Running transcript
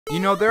You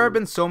know, there have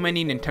been so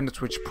many Nintendo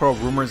Switch Pro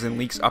rumors and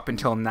leaks up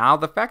until now.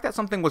 The fact that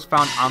something was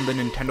found on the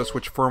Nintendo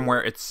Switch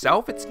firmware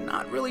itself, it's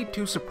not really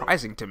too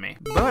surprising to me.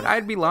 But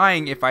I'd be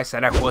lying if I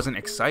said I wasn't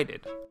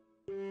excited.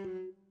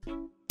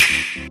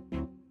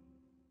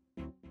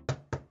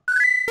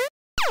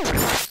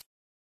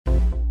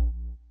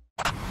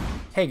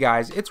 Hey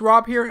guys, it's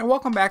Rob here, and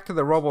welcome back to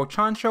the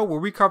Robo-chan Show, where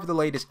we cover the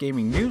latest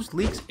gaming news,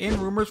 leaks, and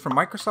rumors from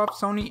Microsoft,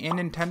 Sony, and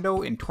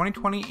Nintendo in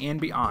 2020 and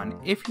beyond.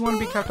 If you want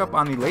to be kept up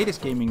on the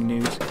latest gaming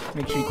news,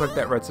 make sure you click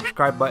that red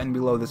subscribe button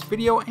below this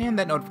video and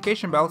that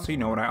notification bell so you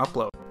know when I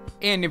upload.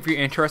 And if you're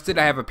interested,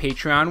 I have a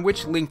Patreon,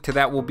 which link to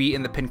that will be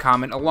in the pinned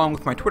comment along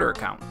with my Twitter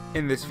account.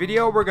 In this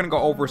video, we're going to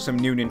go over some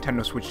new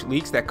Nintendo Switch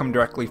leaks that come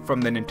directly from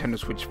the Nintendo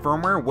Switch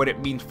firmware, what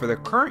it means for the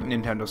current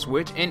Nintendo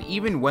Switch, and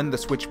even when the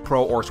Switch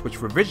Pro or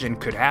Switch Revision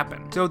could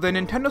happen. So the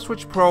Nintendo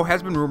Switch Pro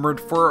has been rumored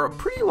for a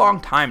pretty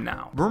long time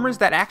now. Rumors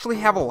that actually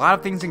have a lot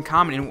of things in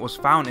common in what was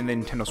found in the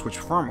Nintendo Switch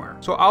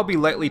firmware. So I'll be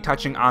lightly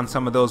touching on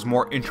some of those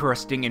more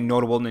interesting and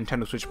notable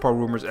Nintendo Switch Pro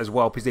rumors as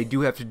well, because they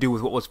do have to do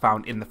with what was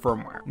found in the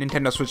firmware.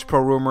 Nintendo Switch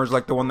Pro rumors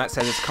like the one that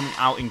says it's coming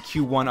out in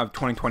Q1 of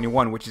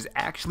 2021, which is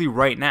actually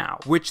right now,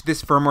 which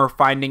this firmware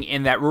finding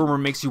in that rumor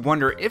makes you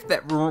wonder if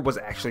that rumor was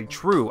actually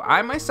true.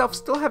 I myself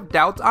still have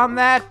doubts on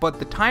that, but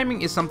the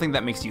timing is something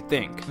that makes you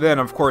think. Then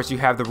of course you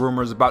have the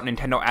rumors about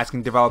Nintendo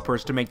asking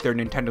developers to make their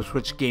Nintendo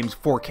Switch games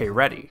 4K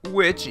ready,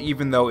 which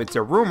even though it's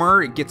a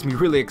rumor, it gets me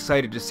really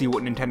excited to see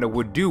what Nintendo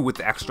would do with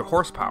the extra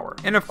horsepower.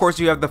 And of course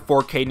you have the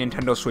 4K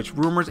Nintendo Switch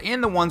rumors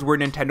and the ones where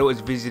Nintendo is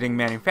visiting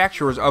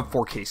manufacturers of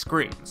 4K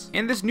screens.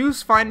 And this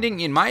news finding,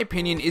 in my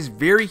opinion, is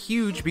very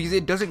huge because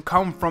it doesn't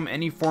come from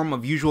any form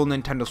of usual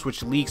Nintendo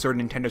Switch leaks or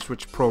Nintendo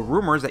Switch Pro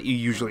rumors that you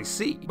usually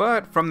see,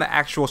 but from the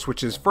actual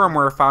Switch's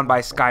firmware found by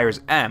Skyers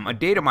M, a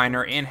data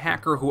miner and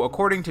hacker who,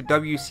 according to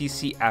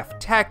WCCF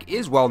Tech,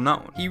 is well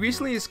known. He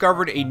recently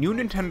discovered a new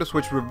Nintendo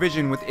Switch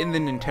revision within the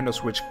Nintendo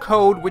Switch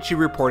code, which he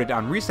reported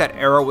on Reset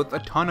Era with a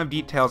ton of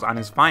details on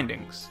his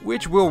findings,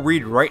 which we'll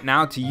read right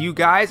now to you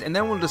guys, and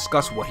then we'll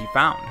discuss what he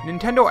found.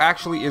 Nintendo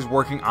actually is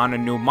working on a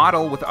new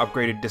model with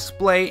upgraded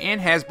display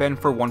and has been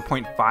for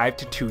 1.5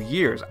 to 2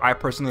 years. I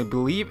personally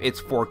believe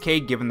it's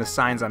 4K given the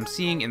signs I'm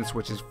seeing in the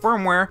Switch's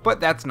firmware, but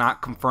that's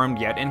not confirmed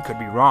yet and could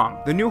be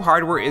wrong. The new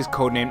hardware is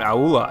codenamed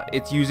Aula.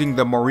 It's using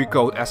the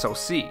Moriko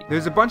SoC.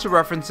 There's a bunch of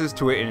references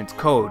to it in its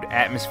code.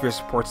 Atmosphere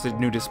supports the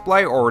new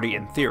display already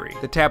in theory.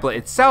 The tablet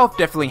itself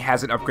definitely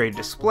has an upgraded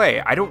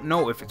display. I don't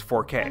know if it's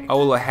 4K.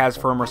 Aula has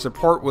firmware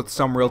support with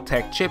some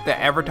Realtek chip that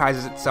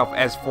advertises itself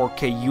as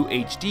 4K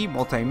UHD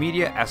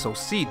multimedia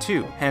SoC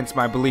too. Hence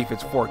my belief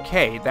it's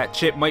 4K. That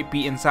chip might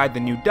be inside the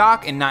new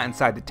dock and not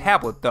inside the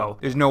tablet though.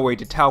 There's no way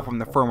to tell from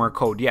the firmware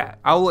code yet.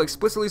 Aula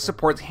explicitly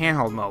supports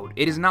handheld mode.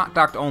 It is not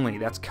docked only,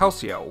 that's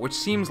Calcio, which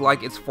seems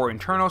like it's for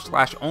internal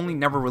 / only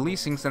never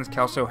releasing since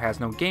Calcio has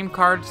no game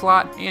card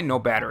slot and no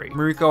battery.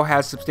 Moriko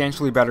has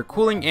substantially better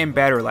cooling and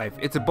battery life.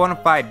 It's a bona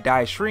fide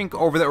die shrink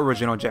over the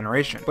original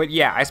generation. But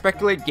yeah, I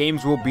speculate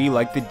games will be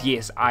like the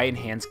DSi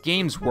enhanced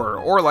games were,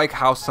 or like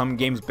how some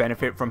games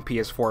benefit from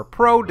PS4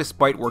 Pro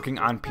despite working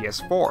on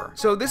PS4.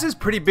 So this is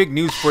pretty big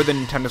news for the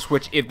Nintendo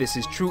Switch if this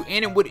is true,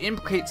 and it would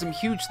implicate some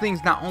huge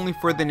things not only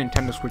for the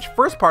Nintendo Switch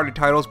first party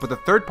titles but the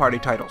third party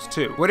titles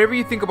too. Whatever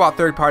you think about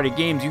third party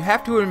games, you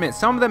have to admit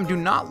some of them do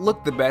not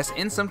look the best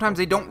and sometimes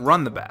they don't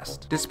run the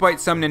best. Despite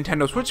some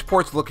Nintendo Switch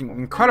ports looking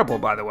incredible,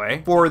 by the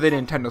way, for the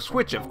Nintendo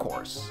Switch of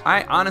course.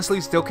 I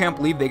honestly still can't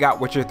believe they got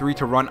Witcher 3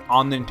 to run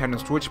on the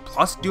Nintendo Switch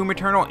plus Doom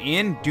Eternal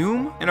and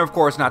Doom, and of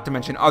course not to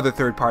mention other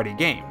third party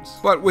games.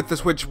 But with the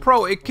Switch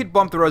Pro, it could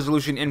bump the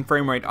resolution and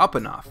frame rate up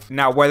enough.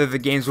 Now whether the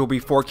games will be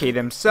 4K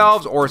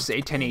themselves or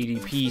say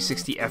 1080p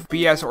 60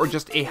 FPS or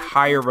just a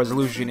higher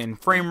resolution in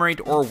frame rate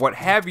or what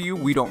have you,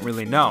 we don't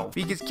really know.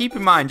 Because keep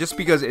in mind, just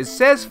because it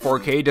says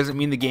 4K doesn't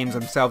mean the games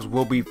themselves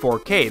will be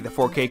 4K. The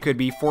 4K could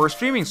be for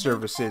streaming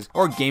services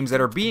or games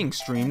that are being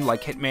streamed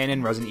like Hitman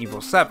and Resident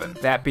Evil 7.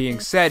 That being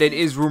said, it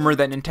is rumored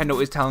that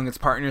Nintendo is telling its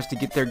partners to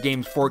get their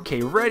games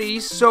 4K ready,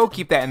 so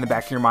keep that in the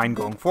back of your mind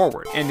going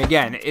forward. And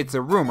again, it's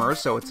a rumor,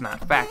 so it's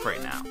not fact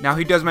right now. Now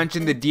he does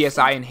mention the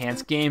DSi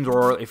enhanced games,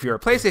 or if you're a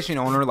PlayStation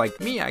owner like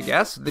me I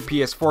guess, the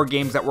PS4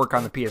 games that work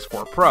on the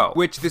PS4 Pro,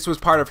 which this was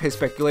part of his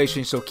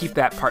speculation, so keep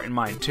that part in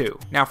mind too.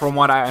 Now from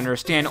what I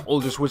understand,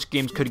 older Switch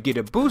games could get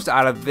a boost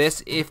out of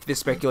this if this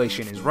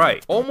speculation is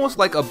right. Almost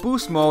like a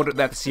boost mode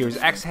that the Series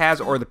X has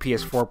or the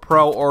PS4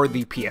 Pro or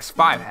the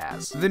PS5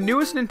 has. The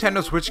newest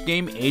Nintendo Switch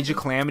game, Age of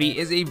Calamity,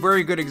 is a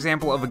very good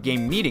example of a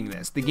game needing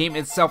this. The game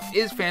itself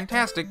is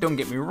fantastic, don't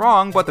get me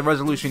wrong, but the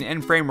resolution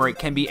and frame rate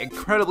can be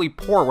incredibly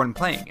poor when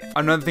playing it.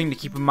 Another thing to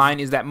keep in mind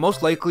is that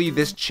most likely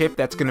this chip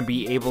that's going to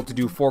be able to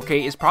do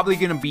 4K is probably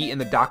going to be in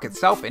the dock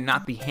itself itself and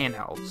not the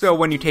handheld. So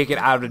when you take it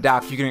out of the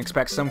dock, you can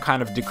expect some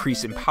kind of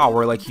decrease in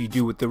power like you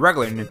do with the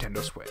regular Nintendo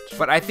Switch.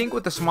 But I think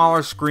with the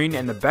smaller screen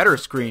and the better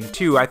screen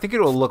too, I think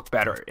it'll look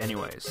better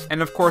anyways.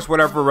 And of course,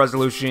 whatever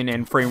resolution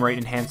and frame rate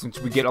enhancements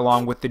we get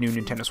along with the new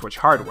Nintendo Switch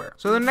hardware.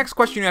 So the next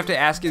question you have to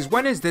ask is,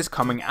 when is this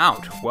coming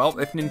out? Well,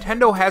 if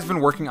Nintendo has been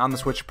working on the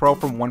Switch Pro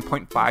from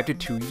 1.5 to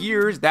 2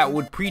 years, that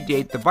would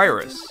predate the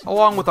virus,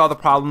 along with all the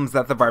problems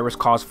that the virus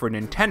caused for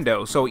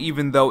Nintendo. So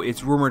even though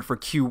it's rumored for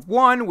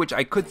Q1, which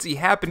I could see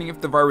happening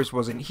if the virus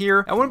wasn't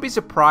here, I wouldn't be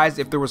surprised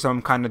if there was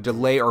some kind of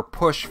delay or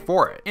push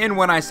for it. And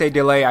when I say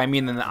delay, I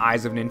mean in the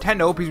eyes of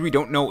Nintendo, because we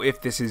don't know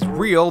if this is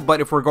real,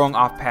 but if we're going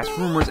off past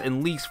rumors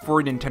and leaks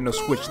for Nintendo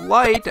Switch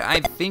Lite, I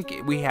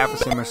think we have a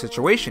similar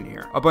situation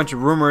here. A bunch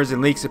of rumors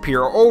and leaks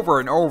appear over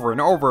and over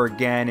and over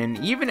again, and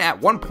even at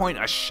one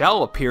point a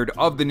shell appeared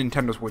of the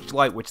Nintendo Switch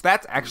Lite, which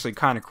that's actually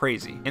kind of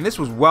crazy. And this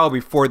was well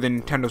before the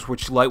Nintendo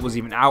Switch Lite was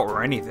even out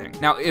or anything.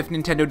 Now, if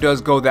Nintendo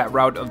does go that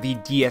route of the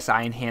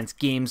DSi enhanced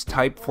games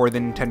type for the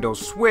Nintendo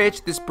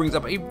Switch, this brings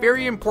up a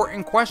very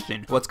important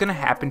question. What's going to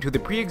happen to the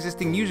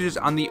pre-existing users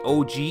on the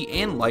OG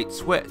and Lite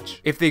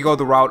Switch? If they go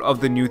the route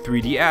of the new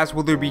 3DS,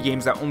 will there be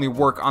games that only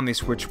work on the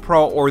Switch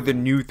Pro or the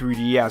new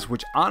 3DS,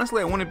 which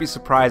honestly I wouldn't be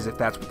surprised if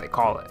that's what they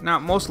call it. Now,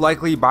 most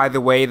likely, by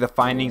the way, the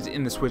findings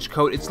in the Switch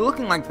code, it's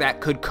looking like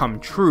that could come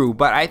true,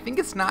 but I think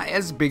it's not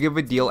as big of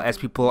a deal as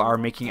people are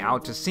making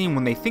out to seem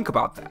when they think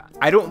about that.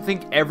 I don't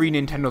think every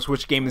Nintendo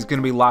Switch game is going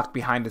to be locked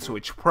behind the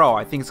Switch Pro.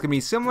 I think it's going to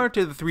be similar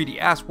to the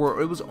 3DS, where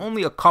it was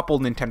only a couple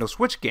Nintendo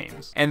Switch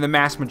games, and the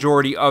mass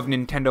majority of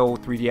Nintendo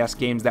 3DS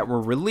games that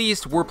were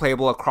released were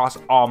playable across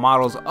all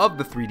models of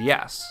the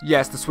 3DS.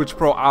 Yes, the Switch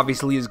Pro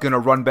obviously is going to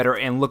run better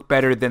and look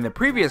better than the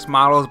previous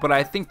models, but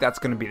I think that's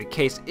going to be the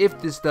case if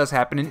this does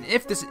happen and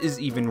if this is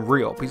even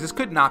real, because this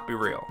could not be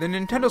real. The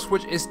Nintendo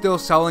Switch is still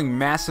selling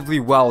massively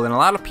well, and a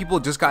lot of people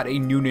just got a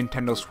new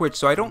Nintendo Switch,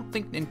 so I don't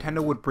think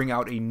Nintendo would bring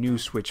out a new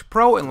Switch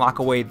Pro and lock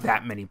away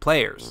that many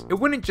players. It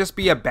wouldn't just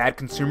be a bad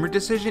consumer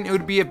decision, it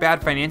would be a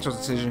bad financial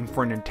decision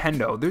for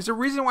Nintendo. There's a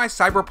reason why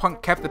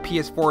Cyberpunk kept the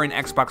PS4 and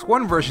Xbox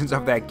One versions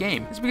of that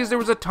game. It's because there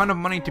was a ton of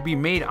money to be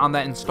made on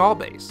that install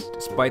base,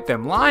 despite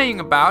them lying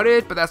about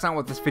it, but that's not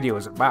what this video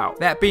is about.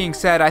 That being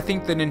said, I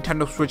think the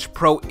Nintendo Switch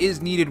Pro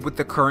is needed with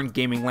the current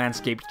gaming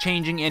landscape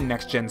changing and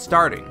next gen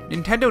starting.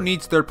 Nintendo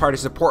needs third-party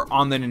support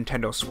on the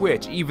Nintendo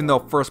Switch, even though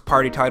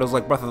first-party titles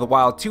like Breath of the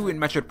Wild 2 and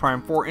Metroid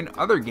Prime 4 and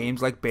other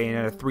games like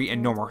Bayonetta 3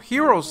 and No More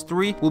Heroes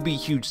 3 will be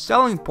huge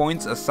selling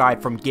points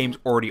aside from games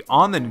already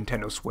on the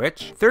Nintendo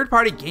Switch.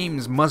 Third-party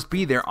games must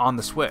be there on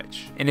the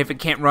Switch, and if it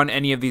can't run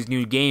any of these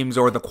new games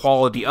or the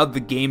quality of the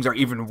games are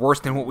even worse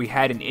than what we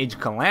had in Age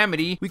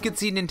Calamity, we could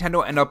see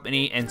Nintendo end up in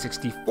a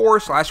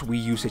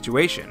N64/Wii U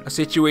situation. A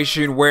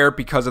situation where,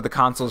 because of the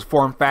console's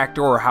form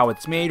factor or how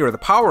it's made or the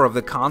power of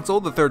the console,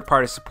 the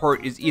third-party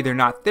support is either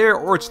not there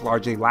or it's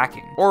largely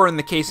lacking. Or in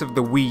the case of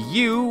the Wii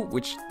U,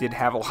 which did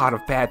have a lot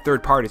of bad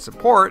third-party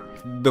support,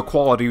 the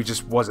quality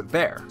just wasn't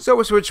there. So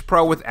a Switch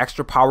Pro with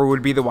extra power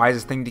would be the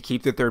wisest thing to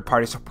keep the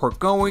third-party support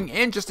going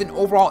and just an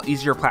overall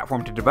easier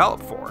platform to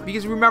develop for.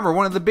 Because remember,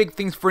 one of the big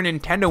things for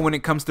Nintendo when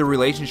it comes to the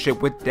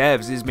relationship with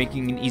devs is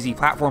making an easy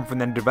platform for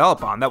them to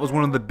develop on. That was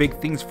one of the big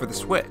things for the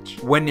Switch.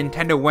 When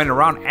Nintendo went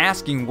around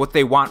asking what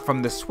they want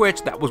from the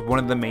Switch, that was one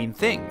of the main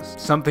things.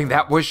 Something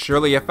that was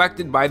surely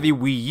affected by the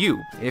Wii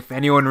U. If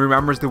anyone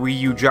remembers the Wii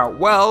U drought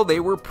well, they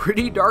were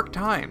pretty dark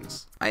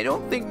times. I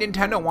don't think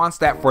Nintendo wants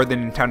that for the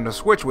Nintendo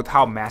Switch with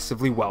how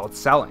massively well it's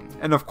selling.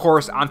 And of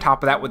course, on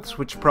top of that, with the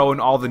Switch Pro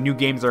and all the new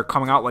games that are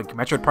coming out like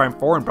Metroid Prime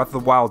 4 and Breath of the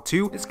Wild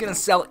 2, it's gonna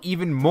sell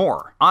even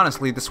more.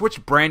 Honestly, the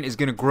Switch brand is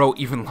gonna grow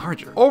even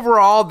larger.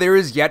 Overall, there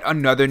is yet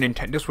another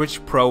Nintendo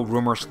Switch Pro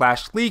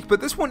rumor/leak, but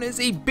this one is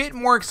a bit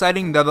more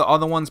exciting than the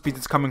other ones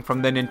because it's coming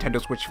from the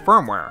Nintendo Switch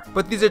firmware.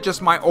 But these are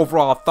just my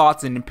overall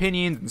thoughts and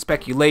opinions and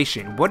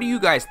speculation. What do you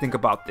guys think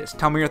about this?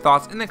 Tell me your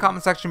thoughts in the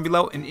comment section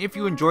below, and if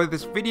you enjoyed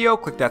this video,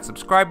 click that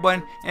subscribe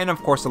button and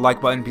of course the like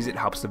button because it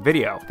helps the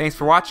video. Thanks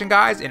for watching,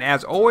 guys, and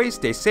as always,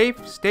 stay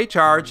safe, stay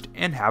charged,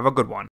 and have a good one.